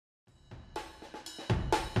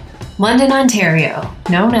London, Ontario,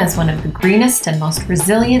 known as one of the greenest and most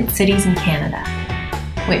resilient cities in Canada.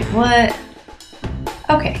 Wait, what?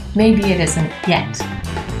 Okay, maybe it isn't yet.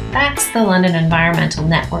 That's the London Environmental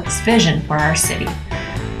Network's vision for our city.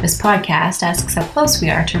 This podcast asks how close we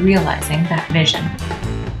are to realizing that vision.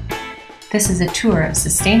 This is a tour of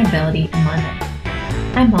sustainability in London.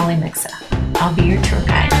 I'm Molly Mixa. I'll be your tour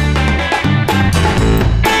guide.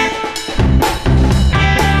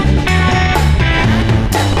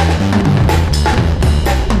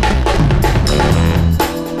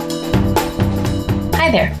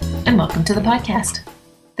 Hi there, and welcome to the podcast.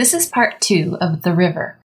 This is part 2 of The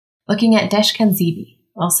River, looking at Desh Khanzibi,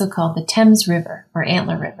 also called the Thames River or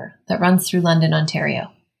Antler River, that runs through London,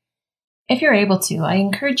 Ontario. If you're able to, I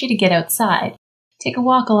encourage you to get outside, take a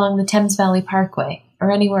walk along the Thames Valley Parkway,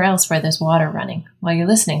 or anywhere else where there's water running while you're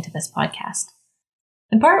listening to this podcast.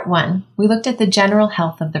 In part 1, we looked at the general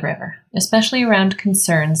health of the river, especially around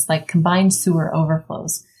concerns like combined sewer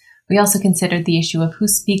overflows. We also considered the issue of who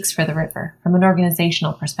speaks for the river from an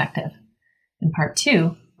organizational perspective. In part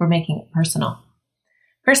 2, we're making it personal.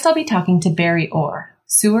 First, I'll be talking to Barry Orr,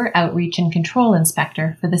 Sewer Outreach and Control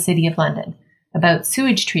Inspector for the City of London, about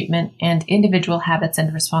sewage treatment and individual habits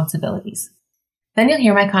and responsibilities. Then you'll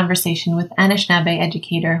hear my conversation with Anishinaabe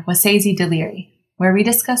educator Wasezi Deliri, where we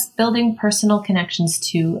discuss building personal connections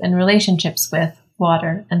to and relationships with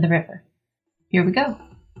water and the river. Here we go.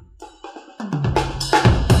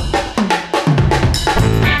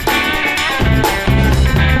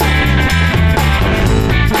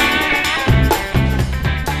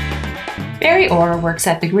 Barry Orr works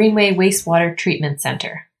at the Greenway Wastewater Treatment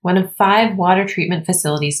Centre, one of 5 water treatment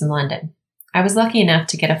facilities in London. I was lucky enough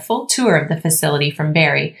to get a full tour of the facility from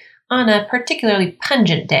Barry on a particularly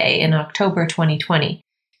pungent day in October 2020.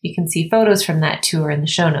 You can see photos from that tour in the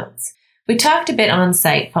show notes. We talked a bit on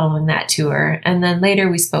site following that tour, and then later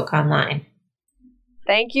we spoke online.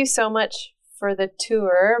 Thank you so much for the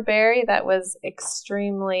tour, Barry. That was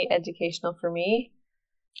extremely educational for me.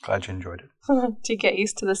 Glad you enjoyed it. Do you get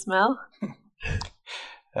used to the smell?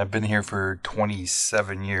 I've been here for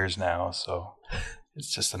 27 years now, so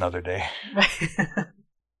it's just another day.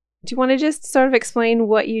 Do you want to just sort of explain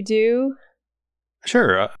what you do?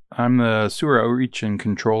 Sure. I'm the Sewer Outreach and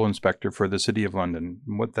Control Inspector for the City of London.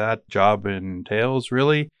 What that job entails,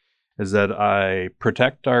 really, is that I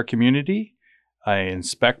protect our community, I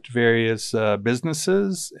inspect various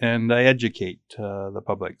businesses, and I educate the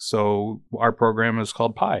public. So our program is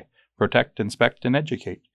called PIE, Protect, Inspect, and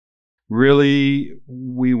Educate. Really,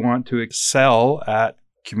 we want to excel at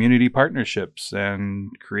community partnerships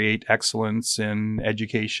and create excellence in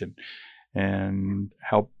education and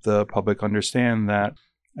help the public understand that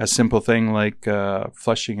a simple thing like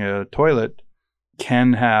flushing a toilet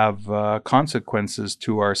can have consequences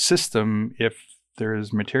to our system if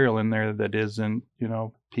there's material in there that isn't,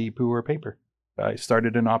 pee, poo, or paper. I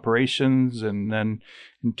started in operations, and then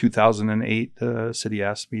in 2008, the city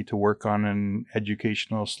asked me to work on an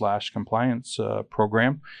educational/compliance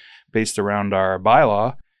program based around our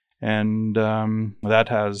bylaw, and that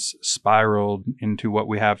has spiraled into what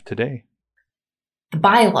we have today. The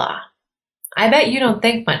bylaw. I bet you don't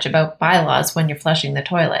think much about bylaws when you're flushing the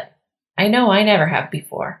toilet. I know I never have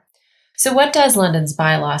before. So what does London's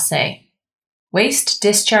bylaw say? Waste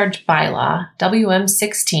Discharge Bylaw,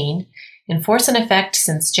 WM16, in force and effect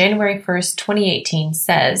since January 1st, 2018,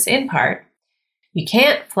 says, in part, you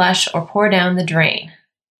can't flush or pour down the drain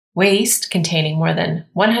waste containing more than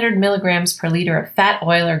 100 milligrams per liter of fat,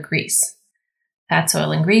 oil, or grease. Fats,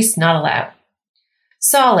 oil, and grease not allowed.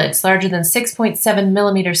 Solids larger than 6.7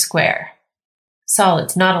 millimeters square.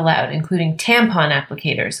 Solids not allowed, including tampon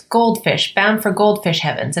applicators, goldfish bound for goldfish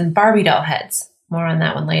heavens, and Barbie doll heads. More on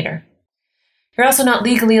that one later. You're also not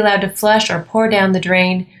legally allowed to flush or pour down the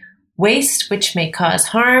drain waste which may cause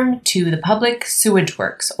harm to the public sewage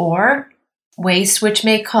works, or waste which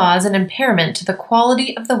may cause an impairment to the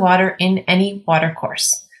quality of the water in any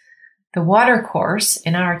watercourse. The watercourse,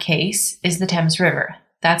 in our case, is the Thames River.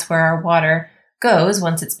 That's where our water goes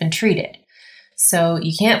once it's been treated. So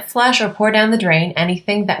you can't flush or pour down the drain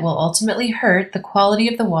anything that will ultimately hurt the quality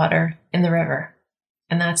of the water in the river.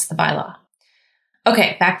 And that's the bylaw.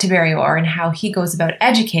 Okay, back to Barry Orr and how he goes about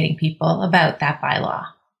educating people about that bylaw.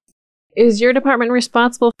 Is your department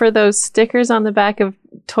responsible for those stickers on the back of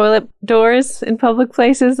toilet doors in public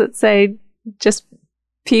places that say just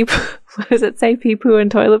pee, what does it say, pee poo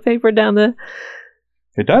and toilet paper down the...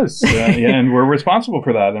 It does. And we're responsible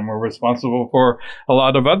for that. And we're responsible for a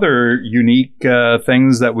lot of other unique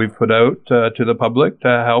things that we've put out to the public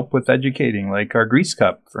to help with educating, like our grease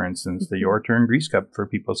cup, for instance, the Your Turn grease cup for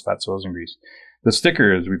people's fat, oils, and grease. the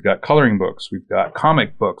stickers, we've got coloring books, we've got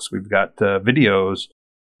comic books, we've got videos.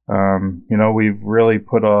 We've really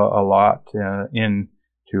put a lot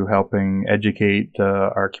into helping educate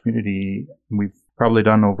our community. We've probably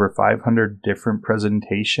done over 500 different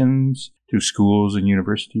presentations to schools and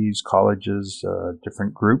universities, colleges,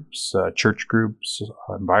 different groups, church groups,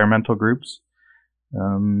 environmental groups.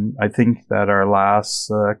 I think that our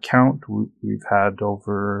last count, we've had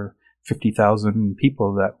over 50,000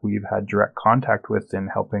 people that we've had direct contact with in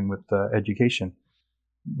helping with education.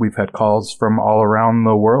 We've had calls from all around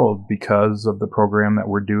the world because of the program that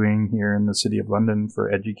we're doing here in the City of London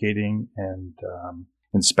for educating and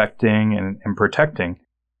inspecting and protecting,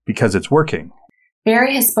 because it's working.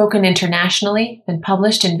 Barry has spoken internationally, been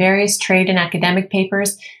published in various trade and academic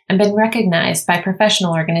papers, and been recognized by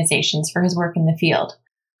professional organizations for his work in the field.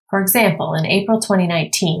 For example, in April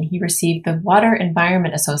 2019, he received the Water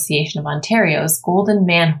Environment Association of Ontario's Golden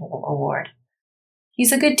Manhole Award.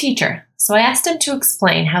 He's a good teacher, so I asked him to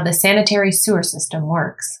explain how the sanitary sewer system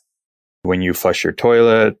works. When you flush your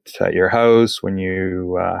toilet at your house, when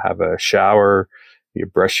you have a shower, you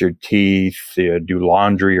brush your teeth, you do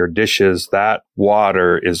laundry or dishes, that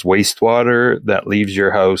water is wastewater that leaves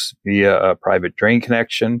your house via a private drain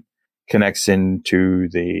connection, connects into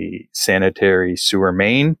the sanitary sewer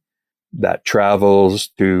main that travels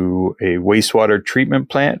to a wastewater treatment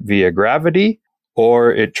plant via gravity,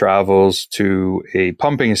 or it travels to a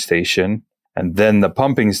pumping station, and then the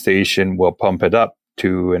pumping station will pump it up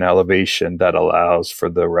to an elevation that allows for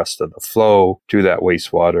the rest of the flow to that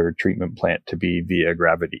wastewater treatment plant to be via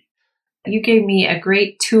gravity. You gave me a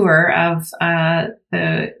great tour of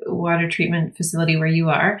the water treatment facility where you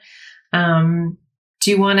are. Do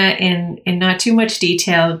you want to, in not too much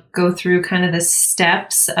detail, go through kind of the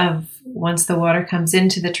steps of once the water comes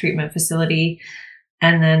into the treatment facility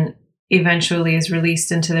and then eventually is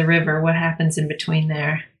released into the river? What happens in between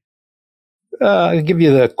there? I'll give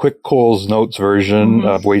you the quick Coles Notes version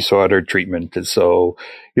of wastewater treatment. So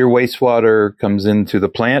your wastewater comes into the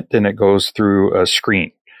plant and it goes through a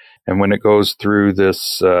screen. And when it goes through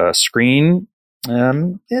this screen,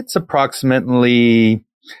 it's approximately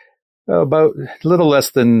about a little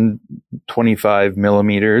less than 25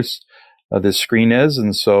 millimeters. This screen is.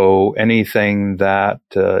 And so anything that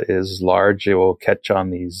is large, it will catch on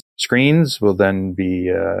these screens, will then be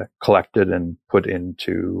collected and put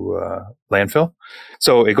into landfill.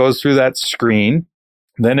 So it goes through that screen.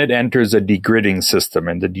 Then it enters a degridding system,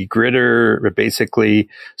 and the degridder basically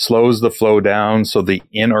slows the flow down so the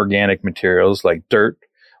inorganic materials like dirt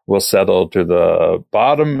will settle to the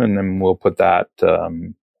bottom, and then we'll put that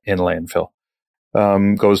in landfill.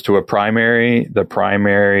 Goes to a primary. The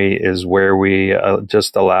primary is where we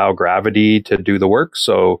just allow gravity to do the work.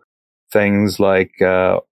 So things like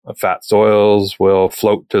fat soils will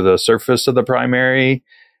float to the surface of the primary,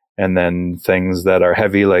 and then things that are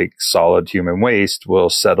heavy like solid human waste will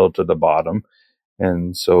settle to the bottom.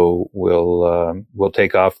 And so we'll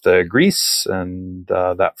take off the grease and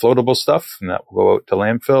that floatable stuff, and that will go out to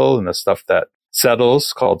landfill, and the stuff that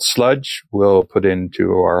settles, called sludge, we'll put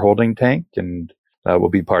into our holding tank, and will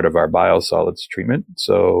be part of our biosolids treatment.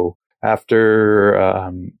 So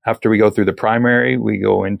after we go through the primary, we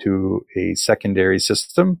go into a secondary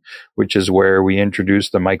system, which is where we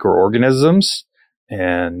introduce the microorganisms,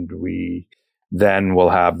 and we then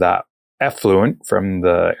will have that effluent from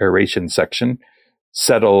the aeration section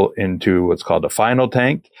settle into what's called a final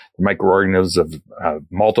tank. The microorganisms have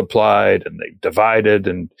multiplied and they've divided,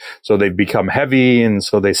 and so they've become heavy, and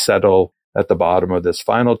so they settle at the bottom of this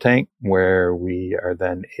final tank, where we are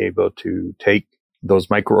then able to take those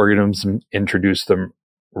microorganisms and introduce them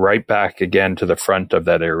right back again to the front of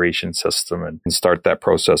that aeration system and start that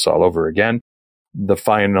process all over again. The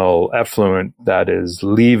final effluent that is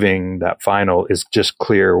leaving that final is just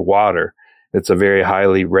clear water. It's a very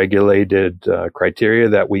highly regulated criteria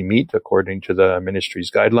that we meet according to the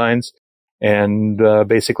ministry's guidelines. And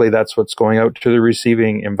basically that's what's going out to the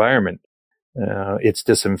receiving environment. It's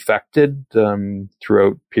disinfected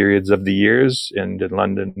throughout periods of the years, and in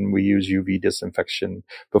London we use UV disinfection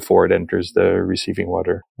before it enters the receiving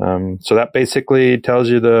water. So that basically tells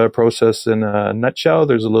you the process in a nutshell.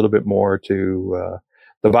 There's a little bit more to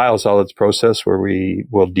the biosolids process, where we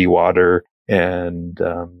will dewater, and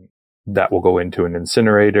that will go into an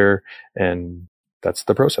incinerator, and that's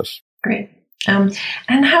the process. Great. And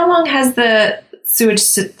how long has the sewage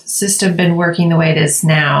system been working the way it is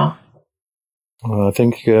now? I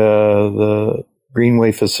think the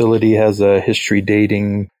Greenway facility has a history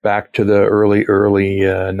dating back to the early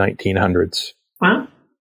 1900s. Wow.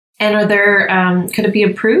 And are there, could it be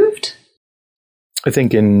improved? I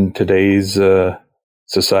think in today's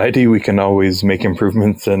society, we can always make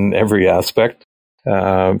improvements in every aspect.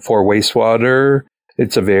 For wastewater,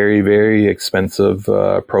 it's a very, very expensive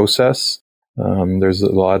process. There's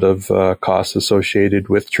a lot of costs associated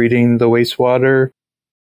with treating the wastewater.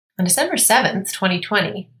 On December 7th,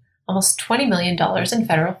 2020, almost $20 million in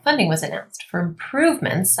federal funding was announced for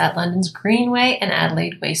improvements at London's Greenway and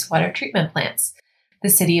Adelaide wastewater treatment plants. The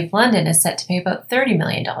City of London is set to pay about $30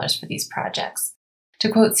 million for these projects. To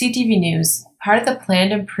quote CTV News, part of the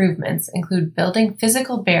planned improvements include building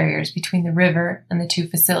physical barriers between the river and the two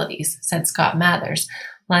facilities, said Scott Mathers,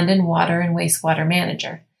 London Water and Wastewater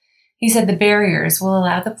Manager. He said the barriers will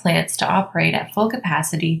allow the plants to operate at full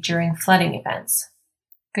capacity during flooding events.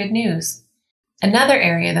 Good news. Another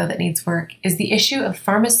area, though, that needs work is the issue of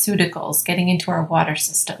pharmaceuticals getting into our water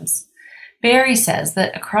systems. Barry says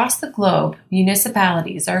that across the globe,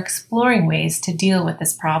 municipalities are exploring ways to deal with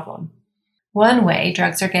this problem. One way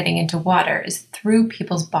drugs are getting into water is through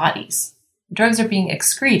people's bodies. Drugs are being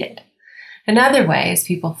excreted. Another way is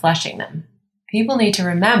people flushing them. People need to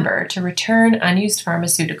remember to return unused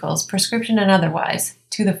pharmaceuticals, prescription and otherwise,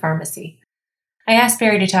 to the pharmacy. I asked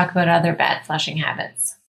Barry to talk about other bad flushing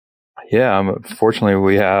habits. Yeah, fortunately,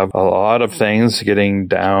 we have a lot of things getting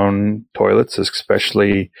down toilets,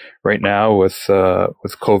 especially right now with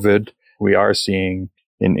COVID. We are seeing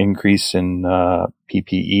an increase in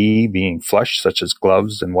PPE being flushed, such as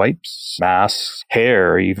gloves and wipes, masks,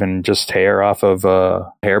 hair, even just hair off of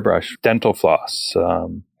a hairbrush, dental floss,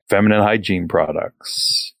 feminine hygiene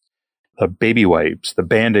products, the baby wipes, the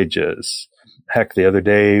bandages. Heck, the other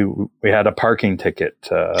day we had a parking ticket.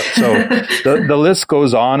 So the list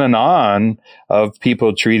goes on and on of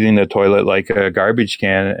people treating the toilet like a garbage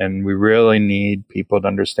can. And we really need people to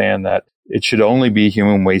understand that it should only be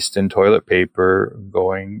human waste and toilet paper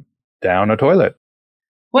going down a toilet.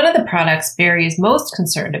 One of the products Barry is most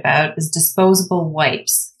concerned about is disposable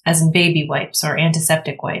wipes, as in baby wipes or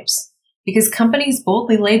antiseptic wipes. Because companies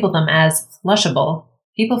boldly label them as flushable,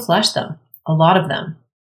 people flush them, a lot of them.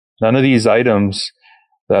 None of these items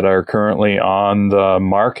that are currently on the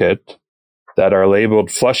market that are labeled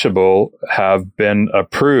flushable have been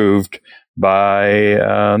approved by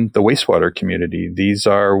the wastewater community. These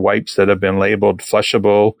are wipes that have been labeled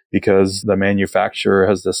flushable because the manufacturer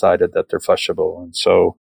has decided that they're flushable. And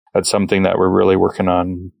so that's something that we're really working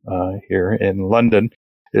on here in London,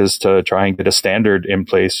 is to try and get a standard in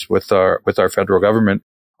place with our federal government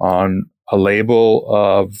on a label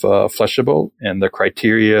of flushable and the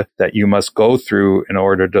criteria that you must go through in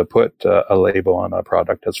order to put a label on a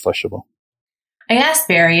product as flushable. I asked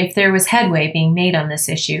Barry if there was headway being made on this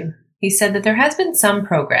issue. He said that there has been some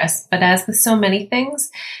progress, but as with so many things,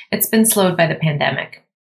 it's been slowed by the pandemic.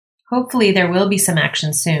 Hopefully there will be some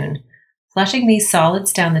action soon. Flushing these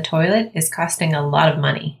solids down the toilet is costing a lot of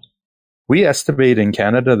money. We estimate in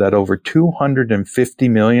Canada that over $250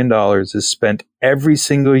 million is spent every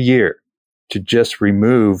single year to just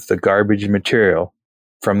remove the garbage material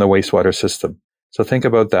from the wastewater system. So think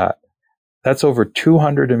about that. That's over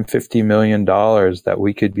 $250 million that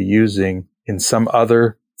we could be using in some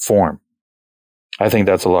other form. I think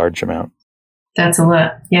that's a large amount. That's a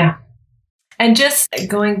lot, yeah. And just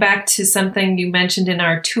going back to something you mentioned in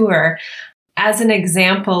our tour, as an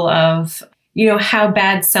example of, how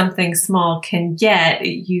bad something small can get,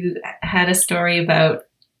 you had a story about,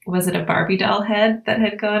 was it a Barbie doll head that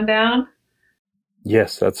had gone down?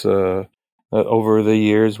 Yes, that's over the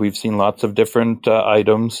years, we've seen lots of different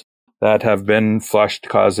items that have been flushed,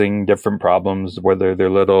 causing different problems, whether they're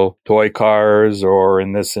little toy cars or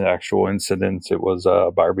in this actual incident, it was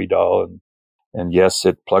a Barbie doll. And yes,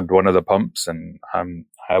 it plugged one of the pumps, and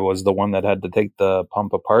I was the one that had to take the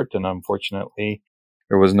pump apart. And unfortunately,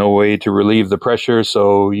 there was no way to relieve the pressure.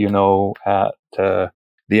 So, at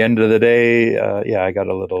the end of the day, I got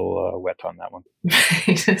a little wet on that one.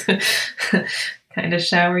 Kind of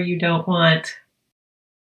shower you don't want.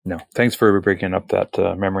 No, thanks for bringing up that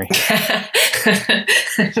memory.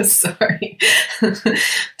 I'm sorry.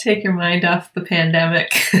 Take your mind off the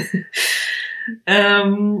pandemic.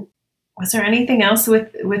 Was there anything else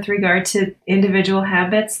with regard to individual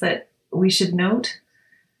habits that we should note?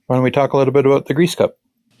 Why don't we talk a little bit about the grease cup?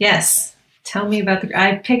 Yes. Tell me about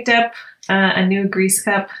I picked up a new grease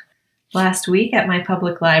cup last week at my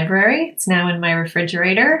public library. It's now in my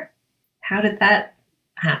refrigerator. How did that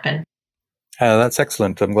happen? That's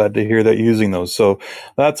excellent. I'm glad to hear that you're using those. So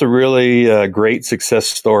that's a really great success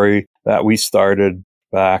story that we started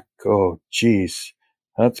back,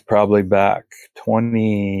 that's probably back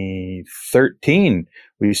 2013.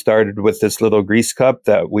 We started with this little grease cup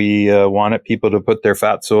that we wanted people to put their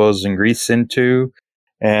fat oils and grease into.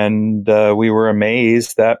 And we were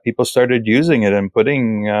amazed that people started using it and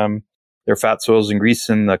putting their fats, oils, and grease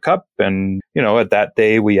in the cup. And, at that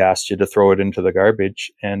day, we asked you to throw it into the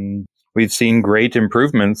garbage. And we've seen great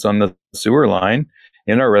improvements on the sewer line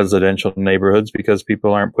in our residential neighborhoods because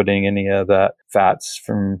people aren't putting any of that fats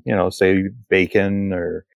from, say, bacon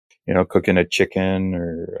or, cooking a chicken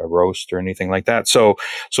or a roast or anything like that. So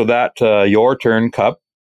that Your Turn cup,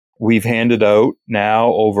 we've handed out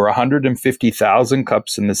now over 150,000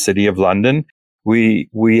 cups in the City of London.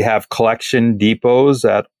 We have collection depots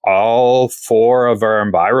at all 4 of our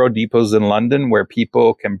Enviro depots in London where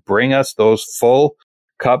people can bring us those full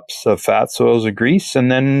cups of fats, oils, and grease,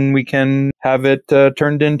 and then we can have it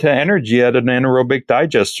turned into energy at an anaerobic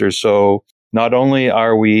digester. So not only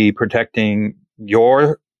are we protecting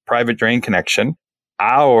your private drain connection,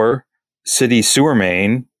 our city sewer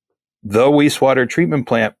main, the wastewater treatment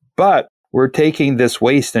plant, but we're taking this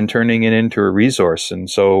waste and turning it into a resource. And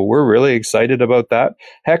so we're really excited about that.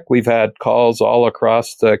 Heck, we've had calls all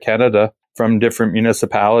across Canada from different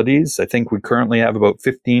municipalities. I think we currently have about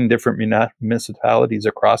 15 different municipalities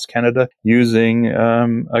across Canada using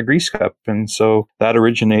a grease cup. And so that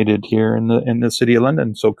originated here in the City of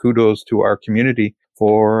London. So kudos to our community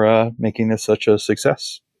for making this such a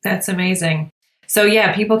success. That's amazing. So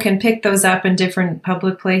yeah, people can pick those up in different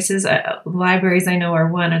public places. Libraries, I know,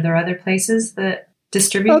 are one. Are there other places that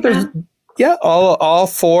distribute them? Yeah, all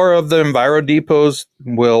 4 of the Enviro depots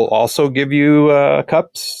will also give you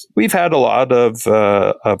cups. We've had a lot of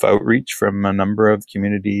outreach from a number of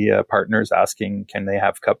community partners asking, can they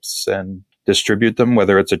have cups and distribute them,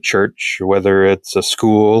 whether it's a church, whether it's a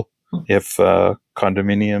school, if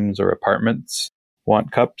condominiums or apartments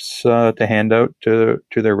want cups to hand out to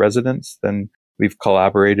their residents, then we've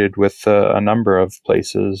collaborated with a number of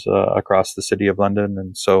places across the City of London.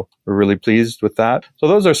 And so we're really pleased with that. So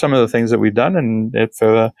those are some of the things that we've done. And if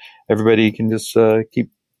everybody can just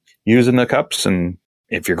keep using the cups, and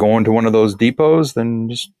if you're going to one of those depots, then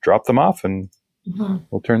just drop them off and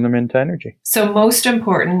we'll turn them into energy. So most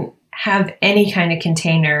important, have any kind of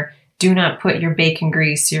container. Do not put your bacon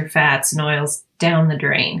grease, your fats and oils down the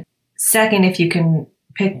drain. Second, if you can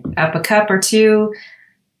pick up a cup or 2,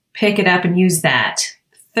 pick it up and use that.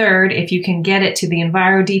 Third, if you can get it to the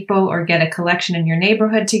Enviro Depot or get a collection in your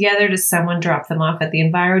neighborhood together, does someone drop them off at the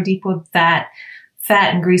Enviro Depot, that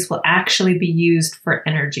fat and grease will actually be used for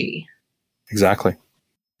energy. Exactly.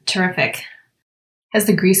 Terrific. Has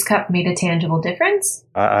the grease cup made a tangible difference?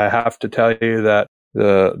 I have to tell you that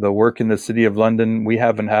the work in the City of London, we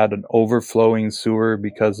haven't had an overflowing sewer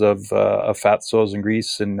because of fats, oils, and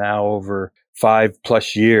grease in now over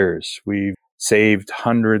 5+ years. We've saved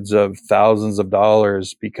hundreds of thousands of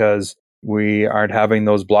dollars because we aren't having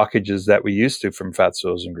those blockages that we used to from fats,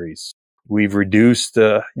 oils, and grease. We've reduced,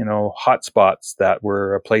 hot spots that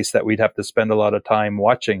were a place that we'd have to spend a lot of time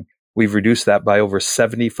watching. We've reduced that by over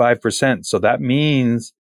 75%. So that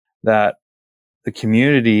means that the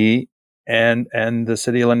community and the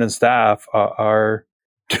City of London staff are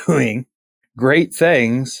doing great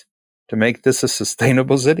things to make this a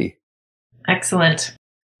sustainable city. Excellent.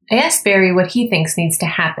 I asked Barry what he thinks needs to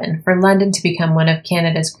happen for London to become one of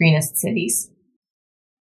Canada's greenest cities.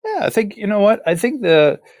 Yeah, I think, I think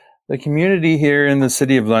the community here in the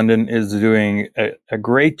City of London is doing a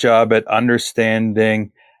great job at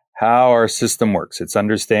understanding how our system works. It's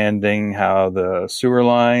understanding how the sewer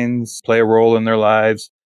lines play a role in their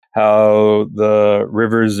lives, how the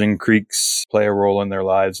rivers and creeks play a role in their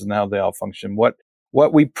lives, and how they all function.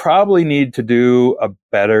 What we probably need to do a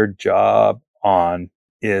better job on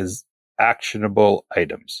is actionable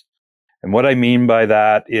items. And what I mean by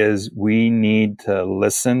that is we need to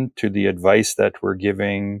listen to the advice that we're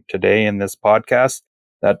giving today in this podcast,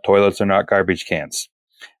 that toilets are not garbage cans.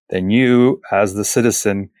 Then you, as the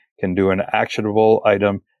citizen, can do an actionable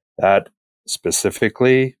item that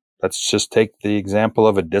specifically, let's just take the example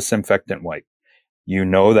of a disinfectant wipe. You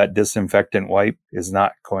know that disinfectant wipe is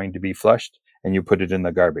not going to be flushed and you put it in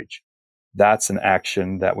the garbage. That's an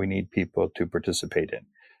action that we need people to participate in.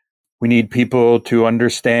 We need people to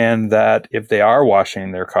understand that if they are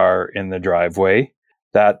washing their car in the driveway,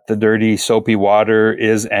 that the dirty, soapy water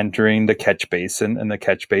is entering the catch basin and the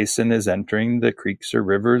catch basin is entering the creeks or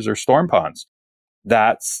rivers or storm ponds.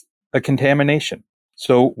 That's a contamination.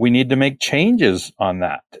 So we need to make changes on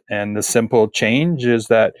that. And the simple change is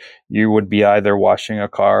that you would be either washing a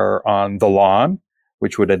car on the lawn,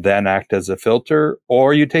 which would then act as a filter,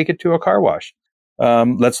 or you take it to a car wash.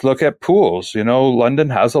 Let's look at pools. London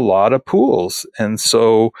has a lot of pools. And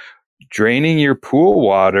so draining your pool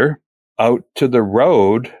water out to the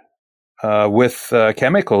road with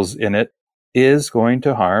chemicals in it is going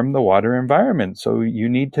to harm the water environment. So you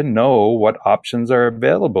need to know what options are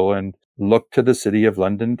available and look to the City of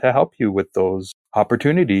London to help you with those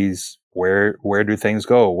opportunities. Where do things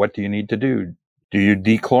go? What do you need to do? Do you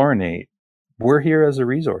dechlorinate? We're here as a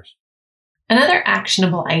resource. Another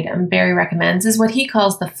actionable item Barry recommends is what he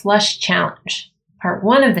calls the flush challenge. Part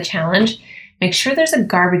 1 of the challenge, make sure there's a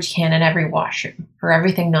garbage can in every washroom for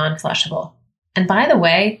everything non-flushable. And by the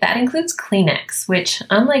way, that includes Kleenex, which,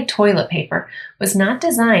 unlike toilet paper, was not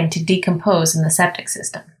designed to decompose in the septic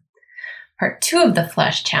system. Part 2 of the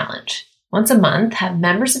flush challenge. Once a month, have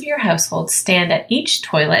members of your household stand at each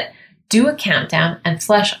toilet, do a countdown, and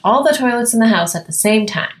flush all the toilets in the house at the same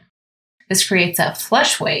time. This creates a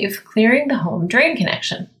flush wave, clearing the home drain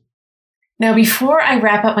connection. Now, before I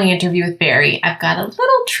wrap up my interview with Barry, I've got a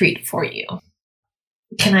little treat for you.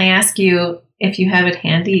 Can I ask you, if you have it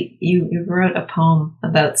handy, you wrote a poem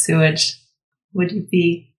about sewage. Would you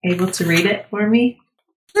be able to read it for me?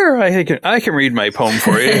 Sure, I can read my poem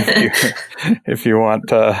for you if you want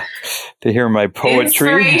to hear my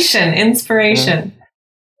poetry. Inspiration.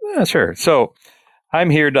 Yeah, sure. So I'm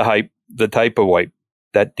here to hype the type of wipe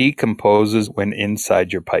that decomposes when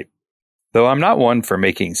inside your pipe. Though I'm not one for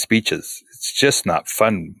making speeches, it's just not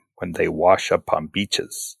fun when they wash up on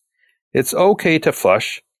beaches. It's okay to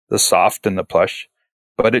flush the soft and the plush,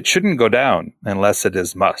 but it shouldn't go down unless it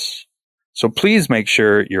is mush. So please make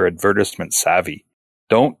sure you're advertisement savvy.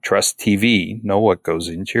 Don't trust TV, know what goes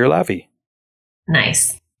into your lavvy.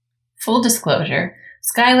 Nice. Full disclosure,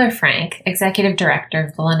 Skylar Frank, Executive Director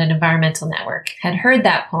of the London Environmental Network, had heard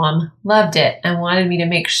that poem, loved it, and wanted me to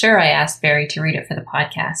make sure I asked Barry to read it for the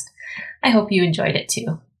podcast. I hope you enjoyed it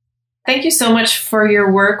too. Thank you so much for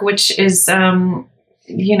your work, which is, sometimes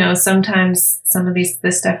some of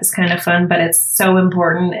this stuff is kind of fun, but it's so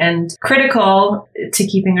important and critical to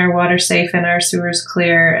keeping our water safe and our sewers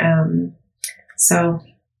clear.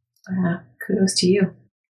 Kudos to you.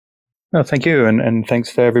 Well, thank you. And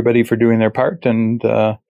thanks to everybody for doing their part. And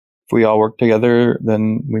if we all work together,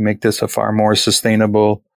 then we make this a far more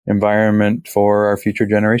sustainable environment for our future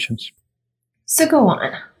generations. So go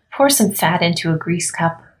on, pour some fat into a grease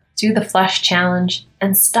cup, do the flush challenge,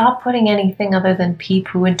 and stop putting anything other than pee,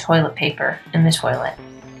 poo, and toilet paper in the toilet.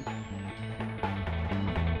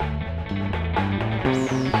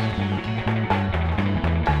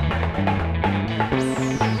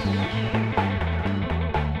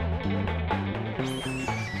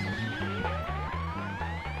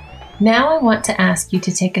 Now I want to ask you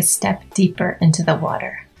to take a step deeper into the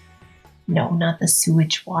water. No, not the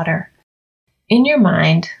sewage water. In your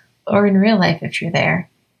mind, or in real life if you're there,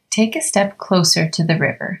 take a step closer to the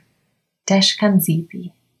river,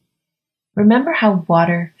 Deshkanzipi. Remember how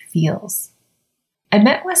water feels. I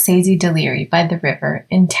met Wasezi Deliri by the river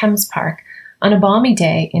in Thames Park on a balmy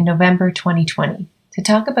day in November 2020 to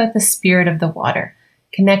talk about the spirit of the water,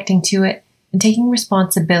 connecting to it, and taking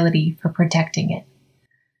responsibility for protecting it.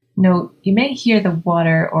 Note, you may hear the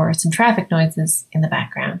water or some traffic noises in the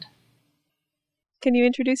background. Can you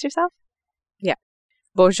introduce yourself? Yeah.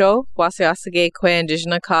 Bojo, Wasiasage Kwen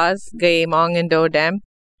Dijna Kaz, Gaye Mong and Do Dem,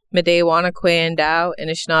 Mede Wana Kwen Dao,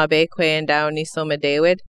 Inishnabe Kwen Dao Niso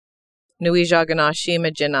Medewid, Nui Jaganashi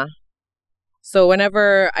Majina. So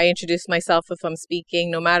whenever I introduce myself, if I'm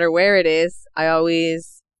speaking, no matter where it is, I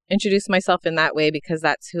always introduce myself in that way because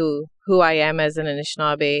that's who I am as an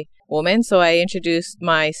Anishinaabe woman. So I introduced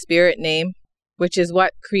my spirit name, which is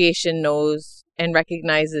what creation knows and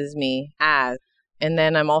recognizes me as. And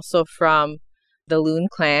then I'm also from the Loon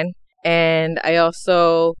clan. And I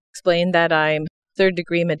also explained that I'm third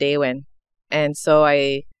degree Medewan. And so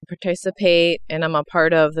I participate and I'm a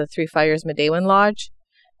part of the Three Fires Medewan Lodge.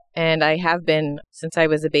 And I have been since I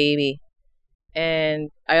was a baby. And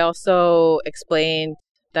I also explained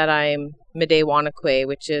that I'm Medewanakwe,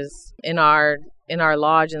 which is in our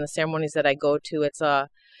lodge, in the ceremonies that I go to, it's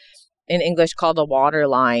in English called a water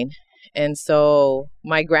line. And so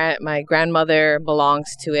my grandmother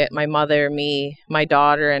belongs to it, my mother, me, my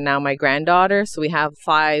daughter, and now my granddaughter. So we have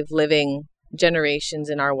 5 living generations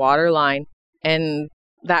in our water line. And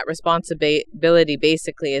that responsibility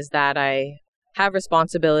basically is that I have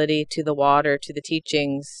responsibility to the water, to the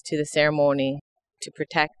teachings, to the ceremony, to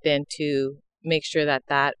protect and to make sure that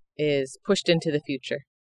that is pushed into the future.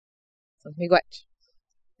 So, miigwech.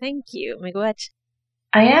 Thank you, miigwech.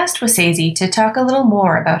 I asked Wasezi to talk a little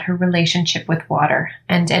more about her relationship with water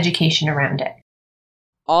and education around it.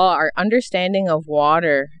 All our understanding of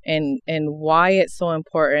water and why it's so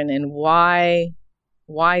important and why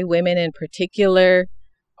women in particular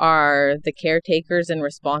are the caretakers and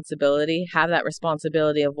have that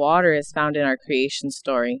responsibility of water is found in our creation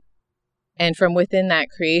story. And from within that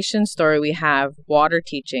creation story, we have water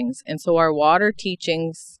teachings. And so our water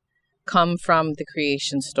teachings come from the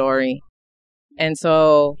creation story. And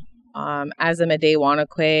so as a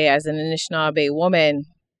Mdewanakwe, as an Anishinaabe woman,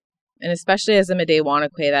 and especially as a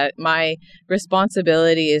Mdewanakwe, that my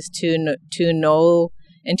responsibility is to know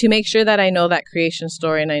and to make sure that I know that creation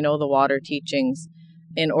story and I know the water teachings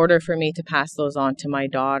in order for me to pass those on to my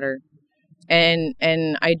daughter. And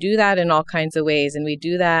I do that in all kinds of ways. And we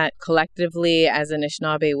do that collectively as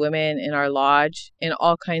Anishinaabe women in our lodge in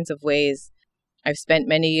all kinds of ways. I've spent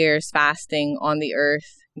many years fasting on the earth,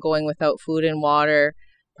 going without food and water,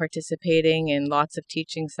 participating in lots of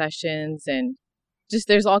teaching sessions, and just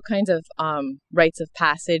there's all kinds of rites of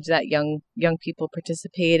passage that young people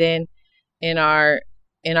participate in our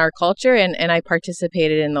culture, and I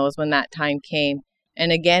participated in those when that time came.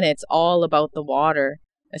 And again, it's all about the water,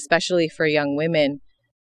 especially for young women.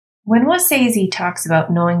 When Wasese talks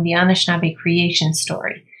about knowing the Anishinaabe creation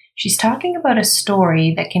story, she's talking about a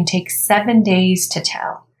story that can take 7 days to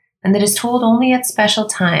tell, and that is told only at special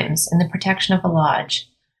times in the protection of a lodge.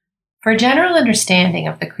 For a general understanding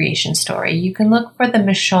of the creation story, you can look for the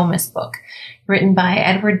Mishomis book, written by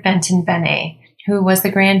Edward Benton Benet, who was the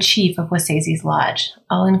Grand Chief of Wasese's Lodge.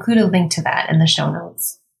 I'll include a link to that in the show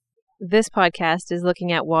notes. This podcast is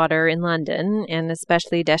looking at water in London, and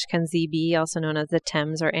especially Deshkanzibi, also known as the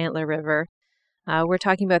Thames or Antler River. We're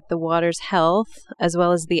talking about the water's health, as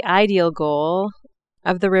well as the ideal goal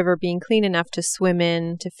of the river being clean enough to swim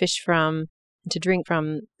in, to fish from, to drink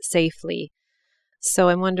from safely. So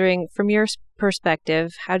I'm wondering, from your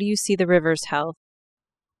perspective, how do you see the river's health?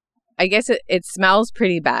 I guess it smells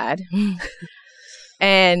pretty bad.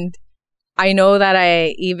 And I know that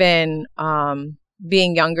I even,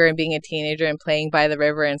 being younger and being a teenager and playing by the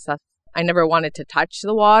river and stuff, I never wanted to touch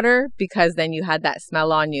the water because then you had that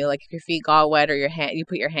smell on you. Like if your feet got wet or you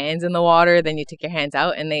put your hands in the water, then you take your hands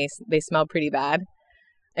out and they smell pretty bad.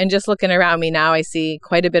 And just looking around me now, I see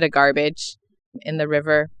quite a bit of garbage in the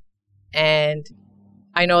river. And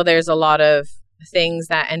I know there's a lot of things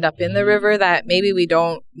that end up in the river that maybe we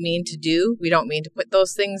don't mean to do. We don't mean to put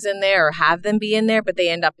those things in there or have them be in there, but they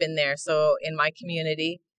end up in there. So in my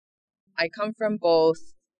community, I come from both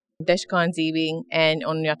Deshkanzibi and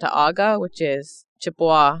Onyata'aga, which is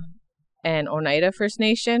Chippewa and Oneida First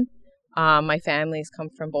Nation. My families come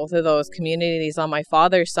from both of those communities on my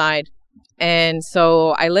father's side. And so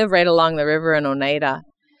I live right along the river in Oneida.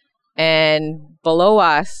 And below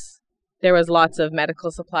us, there was lots of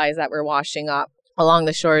medical supplies that were washing up along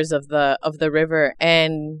the shores of the river.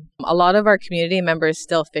 And a lot of our community members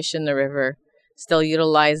still fish in the river, still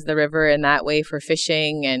utilize the river in that way for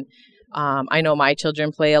fishing. And I know my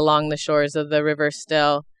children play along the shores of the river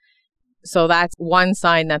still. So that's one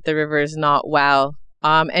sign that the river is not well.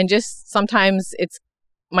 And just sometimes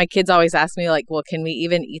my kids always ask me like, well, can we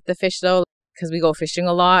even eat the fish though? Because we go fishing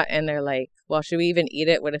a lot and they're like, well, should we even eat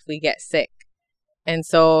it? What if we get sick? And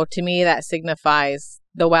so to me, that signifies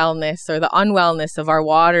the wellness or the unwellness of our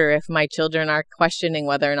water if my children are questioning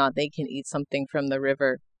whether or not they can eat something from the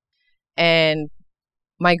river. And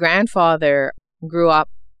my grandfather grew up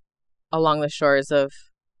along the shores of,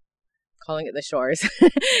 calling it the shores,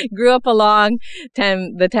 grew up along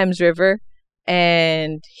the Thames River.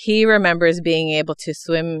 And he remembers being able to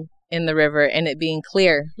swim in the river and it being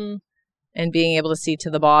clear and being able to see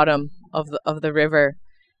to the bottom of the river.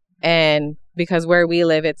 And because where we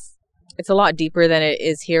live, it's a lot deeper than it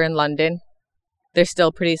is here in London. There's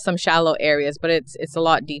still some shallow areas, but it's a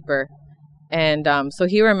lot deeper. And so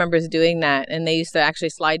he remembers doing that. And they used to actually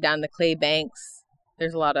slide down the clay banks.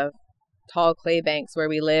 There's a lot of tall clay banks where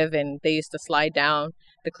we live, and they used to slide down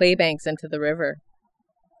the clay banks into the river.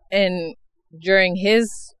 And during his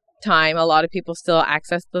time, a lot of people still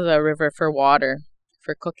accessed the river for water,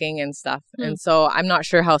 for cooking and stuff. And so I'm not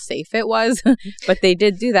sure how safe it was, but they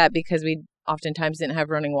did do that because we oftentimes didn't have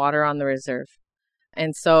running water on the reserve.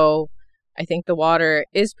 And so I think the water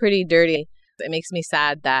is pretty dirty. It makes me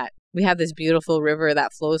sad that we have this beautiful river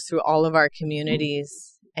that flows through all of our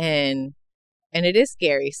communities. And it is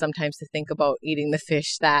scary sometimes to think about eating the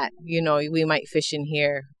fish that, we might fish in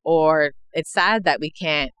here. Or it's sad that we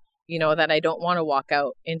can't, that I don't want to walk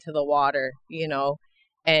out into the water,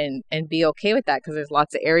 and be okay with that, because there's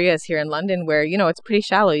lots of areas here in London where, it's pretty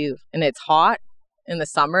shallow and it's hot in the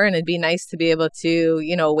summer, and it'd be nice to be able to,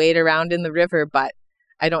 wade around in the river, but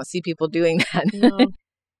I don't see people doing that. No.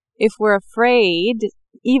 If we're afraid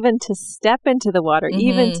even to step into the water,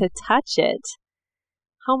 even to touch it,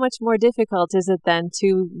 how much more difficult is it then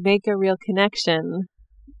to make a real connection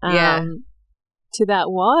to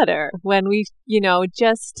that water when we,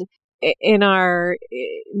 just in our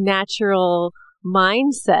natural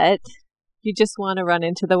mindset, you just want to run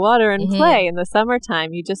into the water and play in the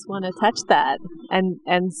summertime. You just want to touch that.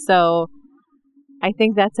 And so I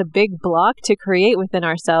think that's a big block to create within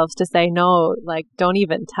ourselves to say, no, like, don't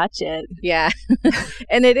even touch it. Yeah.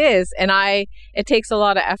 And it is. And it takes a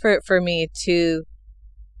lot of effort for me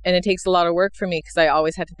and it takes a lot of work for me because I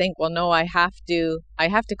always have to think, well, no, I have to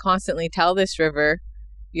constantly tell this river,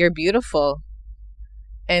 you're beautiful.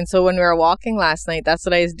 And so when we were walking last night, that's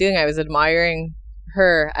what I was doing. I was admiring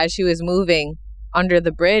her as she was moving under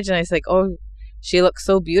the bridge. And I was like, oh, she looks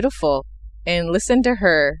so beautiful. And listen to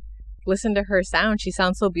her sound. She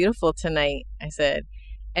sounds so beautiful tonight, I said.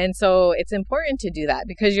 And so it's important to do that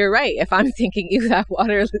because you're right. If I'm thinking, ew, that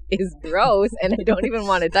water is gross and I don't even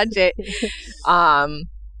want to touch it,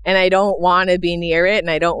 and I don't want to be near it and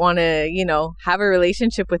I don't want to, have a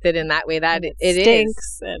relationship with it in that way that it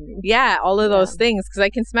stinks. And yeah, all of those things because I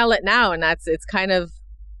can smell it now and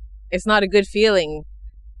it's not a good feeling.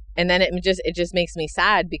 And then it just makes me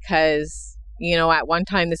sad because, at one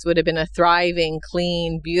time this would have been a thriving,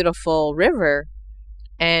 clean, beautiful river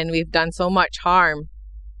and we've done so much harm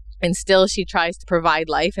and still she tries to provide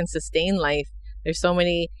life and sustain life. There's so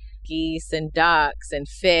many geese and ducks and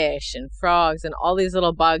fish and frogs and all these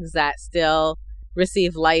little bugs that still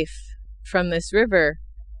receive life from this river.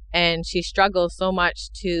 And she struggles so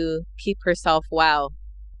much to keep herself well.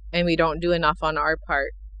 And we don't do enough on our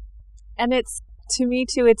part. And it's, to me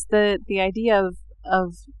too, it's the idea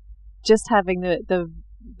of just having the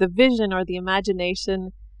vision or the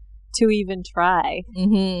imagination to even try.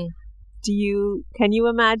 Mm-hmm. Can you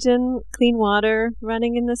imagine clean water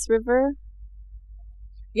running in this river?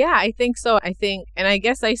 Yeah, I think so. And I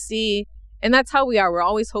guess I see, and that's how we are. We're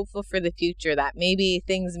always hopeful for the future that maybe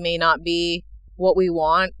things may not be what we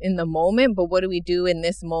want in the moment, but what do we do in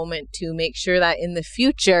this moment to make sure that in the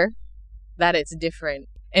future that it's different?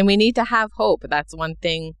 And we need to have hope. That's one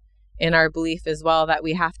thing in our belief as well, that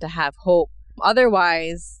we have to have hope.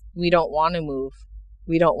 Otherwise, we don't want to move.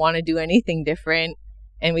 We don't want to do anything different.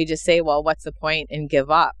 And we just say, well, what's the point, and give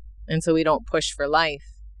up. And so we don't push for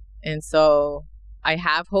life. And so I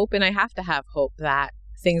have hope, and I have to have hope that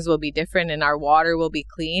things will be different and our water will be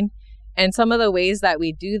clean. And some of the ways that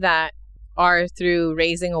we do that are through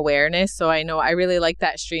raising awareness. So I know I really like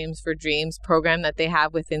that Streams for Dreams program that they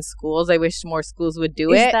have within schools. I wish more schools would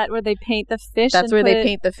do it. Is that where they paint the fish? That's where they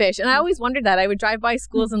paint the fish. And I always wondered that. I would drive by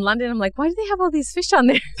schools in London. I'm like, why do they have all these fish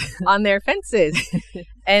on their fences?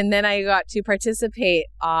 And then I got to participate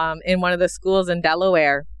in one of the schools in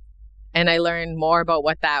Delaware. And I learned more about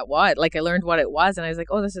what that was. Like, I learned what it was. And I was like,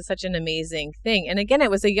 oh, this is such an amazing thing. And again, it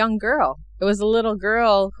was a young girl. It was a little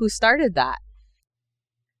girl who started that.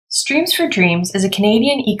 Streams for Dreams is a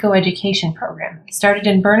Canadian eco-education program started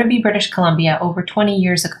in Burnaby, British Columbia over 20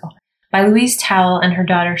 years ago by Louise Towell and her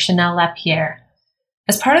daughter Chanel Lapierre.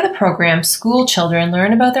 As part of the program, school children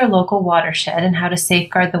learn about their local watershed and how to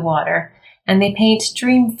safeguard the water, and they paint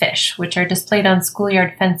dream fish, which are displayed on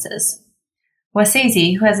schoolyard fences.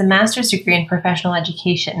 Wasezi, who has a master's degree in professional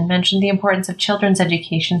education, mentioned the importance of children's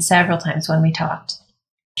education several times when we talked.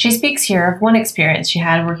 She speaks here of one experience she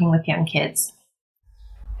had working with young kids.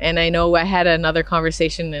 And I know I had another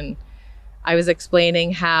conversation and I was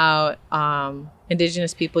explaining how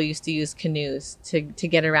Indigenous people used to use canoes to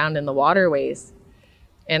get around in the waterways.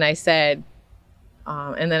 And I said,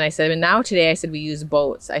 and now today I said we use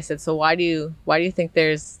boats. I said, so why do you think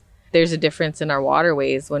there's a difference in our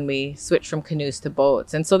waterways when we switch from canoes to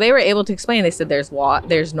boats? And so they were able to explain. They said there's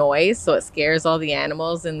noise, so it scares all the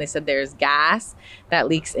animals. And they said there's gas that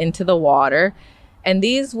leaks into the water. And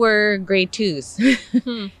these were grade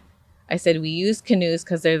 2s. I said we use canoes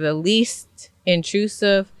because they're the least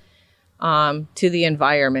intrusive to the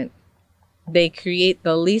environment. They create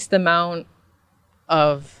the least amount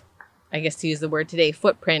of, I guess to use the word today,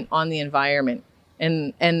 footprint on the environment.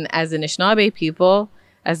 And as Anishinaabe people,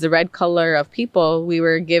 as the red color of people, we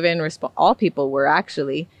were given, all people were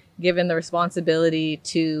actually given the responsibility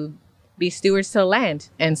to be stewards to the land.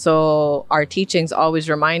 And so our teachings always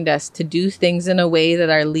remind us to do things in a way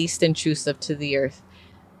that are least intrusive to the earth.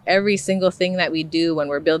 Every single thing that we do when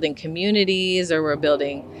we're building communities or we're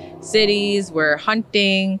building cities, we're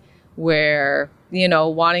hunting, we're,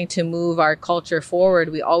 wanting to move our culture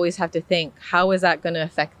forward, we always have to think, how is that going to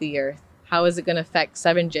affect the earth? How is it going to affect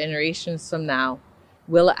 7 generations from now?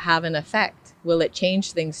 Will it have an effect? Will it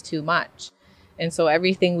change things too much? And so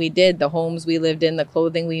everything we did, the homes we lived in, the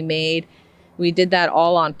clothing we made, we did that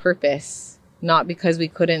all on purpose, not because we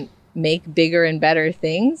couldn't make bigger and better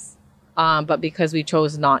things, but because we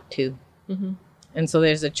chose not to. Mm-hmm. And so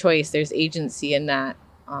there's a choice, there's agency in that.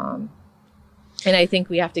 And I think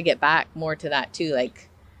we have to get back more to that too. Like,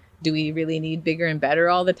 Do we really need bigger and better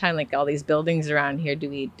all the time? Like all these buildings around here, do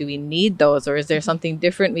we need those? Or is there something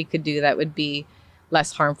different we could do that would be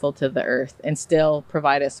less harmful to the earth and still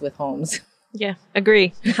provide us with homes? Yeah,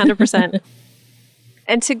 agree, 100%.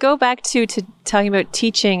 And to go back to talking about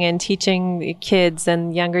teaching the kids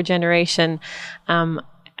and younger generation,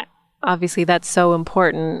 obviously that's so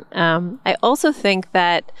important. I also think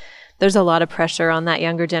that there's a lot of pressure on that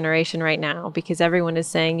younger generation right now because everyone is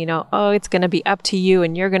saying, oh, it's going to be up to you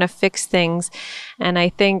and you're going to fix things. And I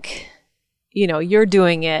think, you're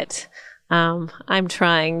doing it. I'm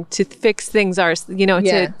trying to fix things,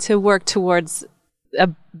 to work towards a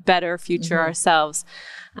better future ourselves.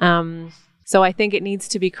 So I think it needs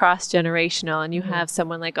to be cross-generational. And you have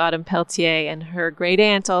someone like Autumn Pelletier and her great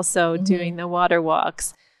aunt also doing the water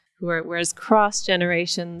walks, whereas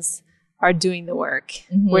cross-generations are doing the work.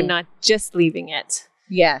 We're not just leaving it.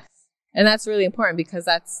 Yes. And that's really important because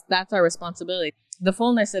that's our responsibility. The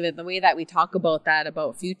fullness of it, the way that we talk about that,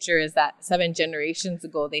 about future, is that 7 generations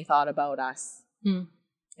ago, they thought about us.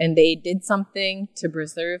 And they did something to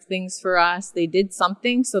preserve things for us. They did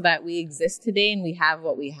something so that we exist today and we have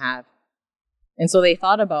what we have. And so they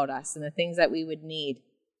thought about us and the things that we would need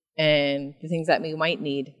and the things that we might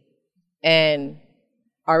need. And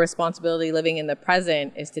our responsibility living in the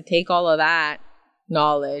present is to take all of that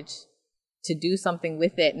knowledge, to do something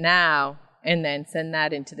with it now, and then send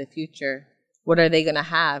that into the future. What are they going to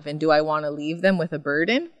have? And do I want to leave them with a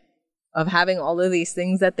burden of having all of these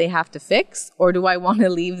things that they have to fix? Or do I want to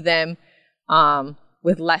leave them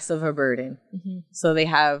with less of a burden? So they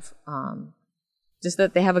have just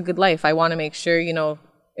that they have a good life. I want to make sure, it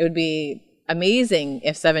would be amazing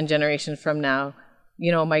if 7 generations from now,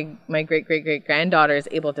 my great-great-great-granddaughter is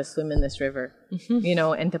able to swim in this river,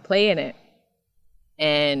 and to play in it.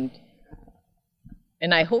 And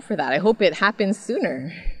I hope for that. I hope it happens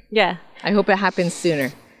sooner. Yeah. I hope it happens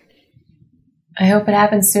sooner. I hope it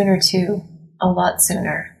happens sooner too. A lot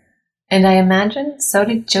sooner. And I imagine so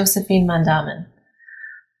did Josephine Mandamin.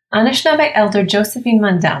 Anishinaabe elder Josephine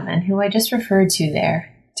Mandamin, who I just referred to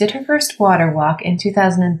there, did her first water walk in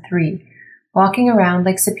 2003, walking around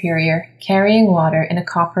Lake Superior, carrying water in a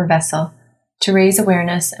copper vessel to raise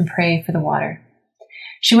awareness and pray for the water.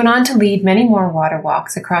 She went on to lead many more water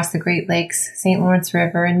walks across the Great Lakes, St. Lawrence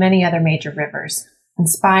River, and many other major rivers,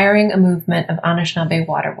 inspiring a movement of Anishinaabe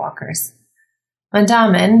water walkers.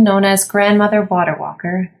 Mandamin, known as Grandmother Water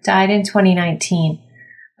Walker, died in 2019,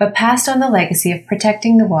 but passed on the legacy of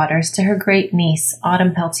protecting the waters to her great niece,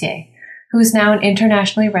 Autumn Pelletier, who is now an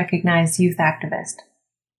internationally recognized youth activist.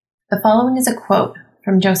 The following is a quote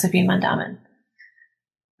from Josephine Mandamin.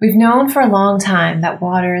 "We've known for a long time that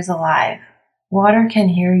water is alive. Water can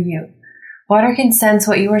hear you. Water can sense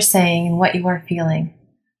what you are saying and what you are feeling.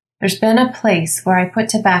 There's been a place where I put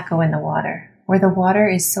tobacco in the water, where the water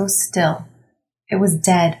is so still. It was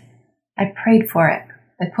dead. I prayed for it.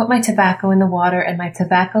 I put my tobacco in the water and my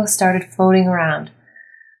tobacco started floating around.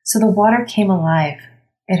 So the water came alive.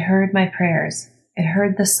 It heard my prayers. It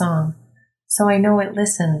heard the song. So I know it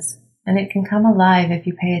listens, and it can come alive if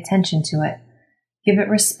you pay attention to it. Give it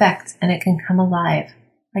respect and it can come alive.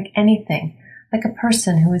 Like anything, like a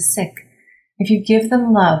person who is sick. If you give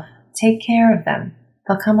them love, take care of them,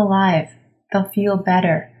 they'll come alive. They'll feel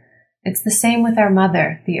better. It's the same with our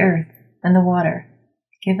mother, the earth, and the water.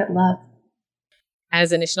 Give it love."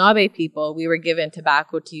 As Anishinaabe people, we were given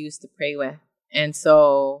tobacco to use to pray with. And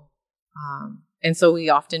so we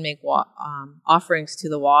often make offerings to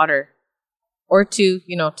the water or to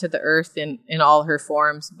the earth in all her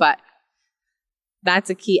forms. But that's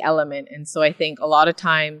a key element. And so I think a lot of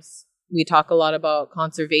times we talk a lot about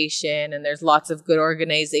conservation, and there's lots of good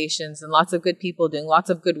organizations and lots of good people doing lots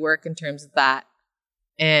of good work in terms of that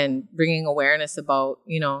and bringing awareness about,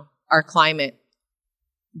 our climate.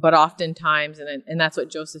 But oftentimes, and that's what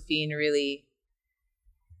Josephine really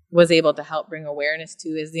was able to help bring awareness to,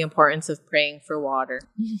 is the importance of praying for water.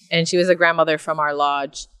 And she was a grandmother from our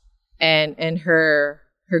lodge, and her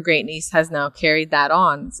great niece has now carried that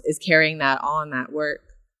on, is carrying that on, that work,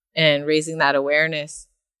 and raising that awareness.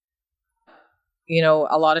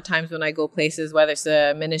 A lot of times when I go places, whether it's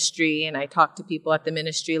a ministry and I talk to people at the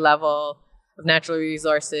ministry level of natural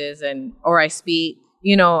resources, or I speak,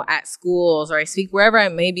 at schools, or I speak wherever I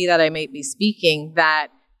may be that I might be speaking, that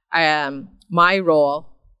my role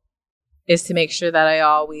is to make sure that I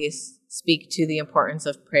always speak to the importance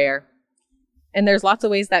of prayer. And there's lots of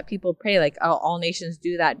ways that people pray, like all nations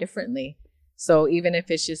do that differently. So even if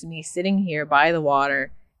it's just me sitting here by the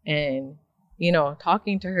water and,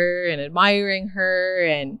 talking to her and admiring her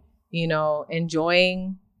and,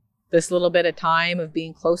 enjoying this little bit of time of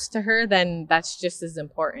being close to her, then that's just as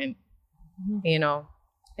important,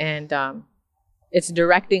 And it's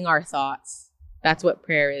directing our thoughts. That's what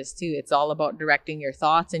prayer is too. It's all about directing your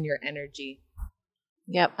thoughts and your energy.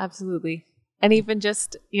 Yep, absolutely. And even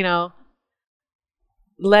just,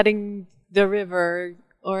 letting the river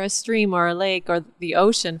or a stream or a lake or the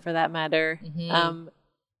ocean for that matter,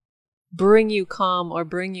 bring you calm or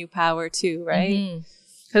bring you power too, right?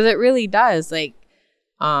 Because it really does. Like,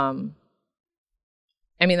 that's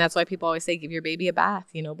why people always say, give your baby a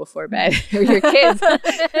bath, before bed, or your kids.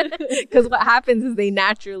 Because what happens is they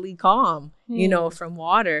naturally calm, from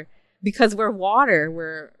water. Because we're water.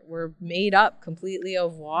 We're made up completely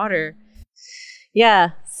of water.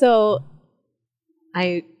 Yeah. So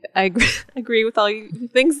I agree with all you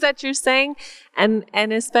things that you're saying, and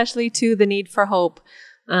especially to the need for hope.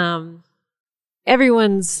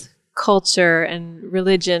 Everyone's culture and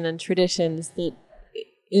religion and traditions, that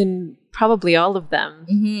in probably all of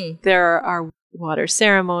them, there are water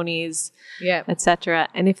ceremonies, etc.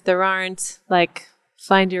 And if there aren't, like,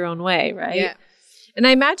 find your own way, right? Yeah. And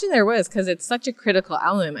I imagine there was, because it's such a critical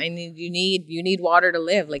element. I mean, you need water to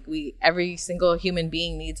live. Like, every single human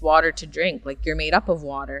being needs water to drink. Like, you're made up of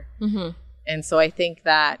water. And so I think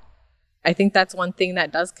that's one thing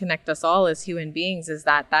that does connect us all as human beings, is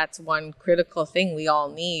that's one critical thing we all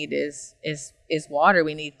need is water.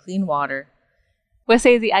 We need clean water.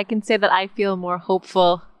 Wesezi, I can say that I feel more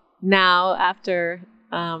hopeful now after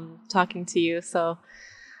talking to you. So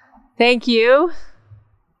thank you.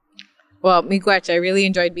 Well, Miigwech, I really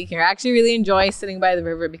enjoyed being here. I actually really enjoy sitting by the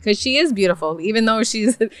river because she is beautiful. Even though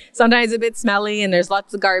she's sometimes a bit smelly and there's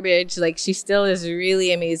lots of garbage, like, she still is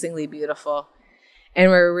really amazingly beautiful.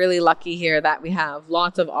 And we're really lucky here that we have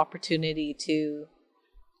lots of opportunity to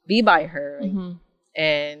be by her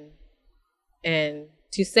and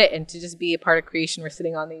to sit and to just be a part of creation. We're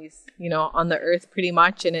sitting on these, on the earth pretty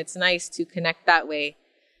much. And it's nice to connect that way.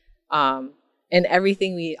 And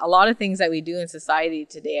a lot of things that we do in society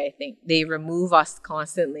today, I think they remove us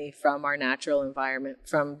constantly from our natural environment,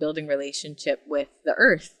 from building relationship with the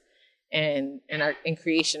earth and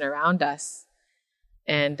creation around us.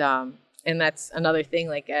 And that's another thing,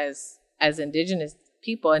 like, as indigenous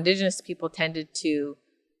people tended to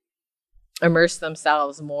immerse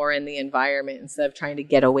themselves more in the environment instead of trying to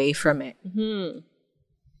get away from it.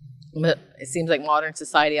 It seems like modern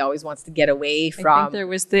society always wants to get away from. I think there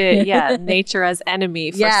was the nature as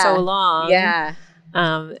enemy for so long. Yeah.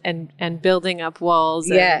 And building up walls.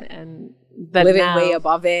 And living way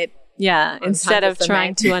above it. Yeah. Instead of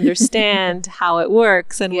trying to understand how it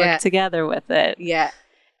works and work together with it. Yeah.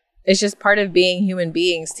 It's just part of being human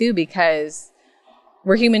beings too, because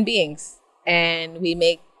we're human beings and we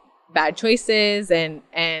make bad choices. And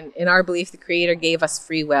in our belief, the Creator gave us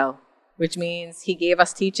free will, which means he gave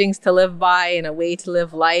us teachings to live by and a way to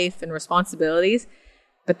live life and responsibilities.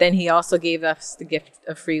 But then he also gave us the gift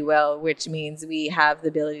of free will, which means we have the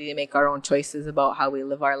ability to make our own choices about how we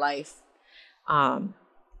live our life. And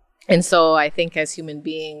so I think as human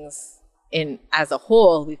beings, as a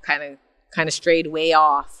whole, we've kind of strayed way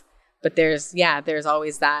off. But there's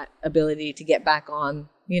always that ability to get back on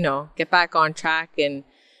track and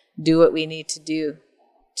do what we need to do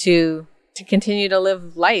to continue to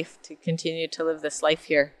live life, to continue to live this life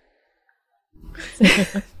here.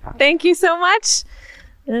 Thank you so much.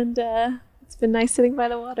 And it's been nice sitting by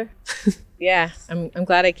the water. Yeah, I'm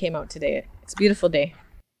glad I came out today. It's a beautiful day.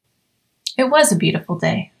 It was a beautiful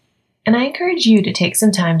day. And I encourage you to take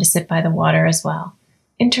some time to sit by the water as well.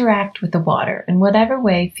 Interact with the water in whatever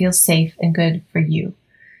way feels safe and good for you.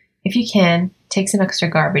 If you can, take some extra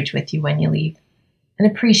garbage with you when you leave and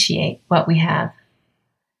appreciate what we have.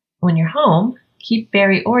 When you're home, keep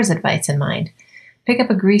Barry Orr's advice in mind. Pick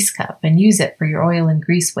up a grease cup and use it for your oil and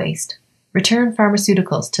grease waste. Return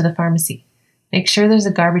pharmaceuticals to the pharmacy. Make sure there's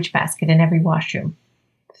a garbage basket in every washroom.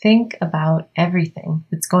 Think about everything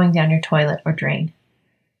that's going down your toilet or drain.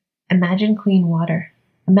 Imagine clean water.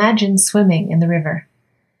 Imagine swimming in the river.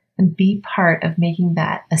 And be part of making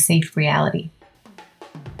that a safe reality.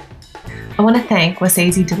 I want to thank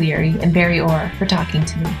Wesezi Deliri and Barry Orr for talking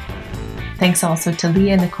to me. Thanks also to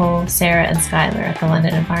Leah, Nicole, Sarah, and Skylar at the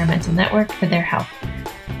London Environmental Network for their help.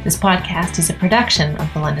 This podcast is a production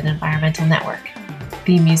of the London Environmental Network.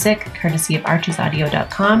 Theme music, courtesy of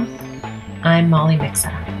archersaudio.com. I'm Molly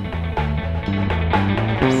Mixa.